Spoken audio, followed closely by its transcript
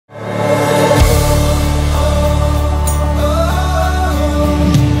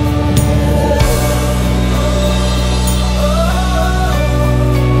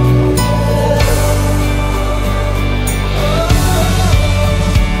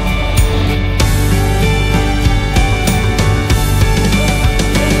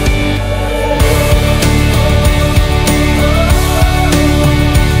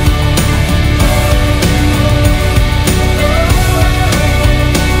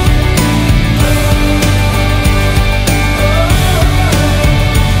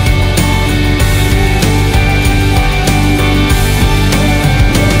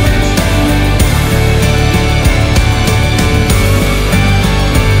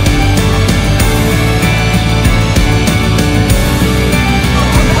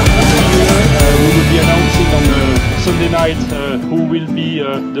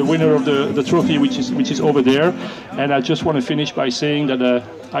trophy which is over there. And I just want to finish by saying that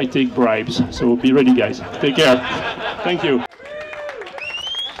I take bribes. So be ready, guys. Take care. Thank you.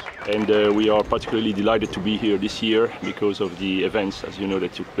 And we are particularly delighted to be here this year because of the events, as you know,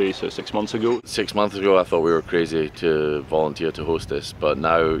 that took place 6 months ago. 6 months ago, I thought we were crazy to volunteer to host this, but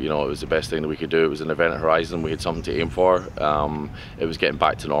now, you know, it was the best thing that we could do. It was an event at Horizon. We had something to aim for. It was getting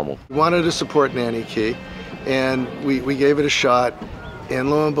back to normal. We wanted to support Nanny Cay, and we gave it a shot. And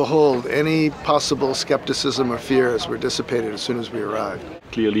lo and behold, any possible skepticism or fears were dissipated as soon as we arrived.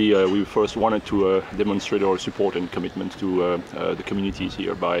 Clearly, we first wanted to demonstrate our support and commitment to the communities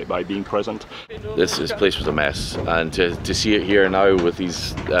here by being present. This place was a mess, and to see it here now with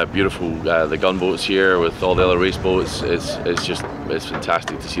these beautiful the gunboats here with all the other race boats, it's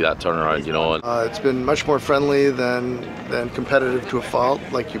fantastic to see that turnaround. You know, it's been much more friendly than competitive to a fault,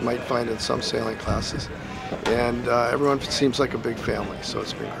 like you might find in some sailing classes. And everyone seems like a big family, so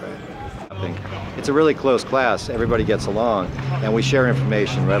it's been great. I think it's a really close class. Everybody gets along, and we share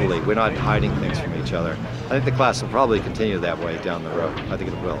information readily. We're not hiding things from each other. I think the class will probably continue that way down the road. I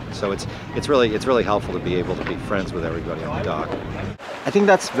think it will. So it's really helpful to be able to be friends with everybody on the dock. I think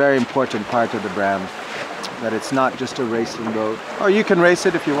that's a very important part of the brand. That it's not just a racing boat. Or you can race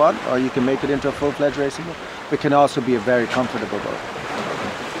it if you want, or you can make it into a full-fledged racing boat. It can also be a very comfortable boat.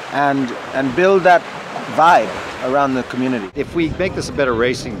 And build that vibe around the community. If we make this a better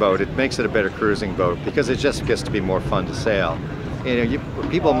racing boat, it makes it a better cruising boat because it just gets to be more fun to sail. You know,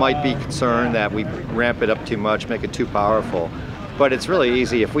 people might be concerned that we ramp it up too much, make it too powerful, but it's really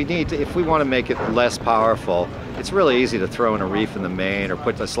easy. If we want to make it less powerful, it's really easy to throw in a reef in the main or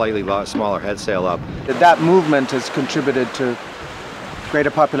put a slightly smaller head sail up. That movement has contributed to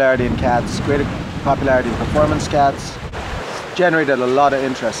greater popularity in cats, greater popularity in performance cats. Generated a lot of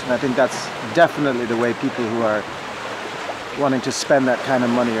interest, and I think that's definitely the way people who are wanting to spend that kind of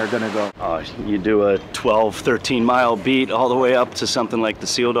money are going to go. You do a 12, 13 mile beat all the way up to something like the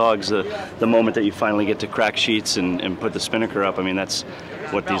Seal Dogs, the moment that you finally get to crack sheets and put the spinnaker up. I mean, that's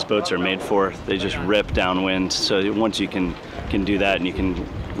what these boats are made for. They just rip downwind. So once you can do that and you can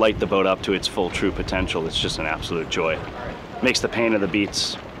light the boat up to its full true potential, it's just an absolute joy. Makes the pain of the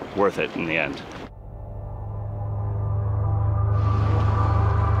beats worth it in the end.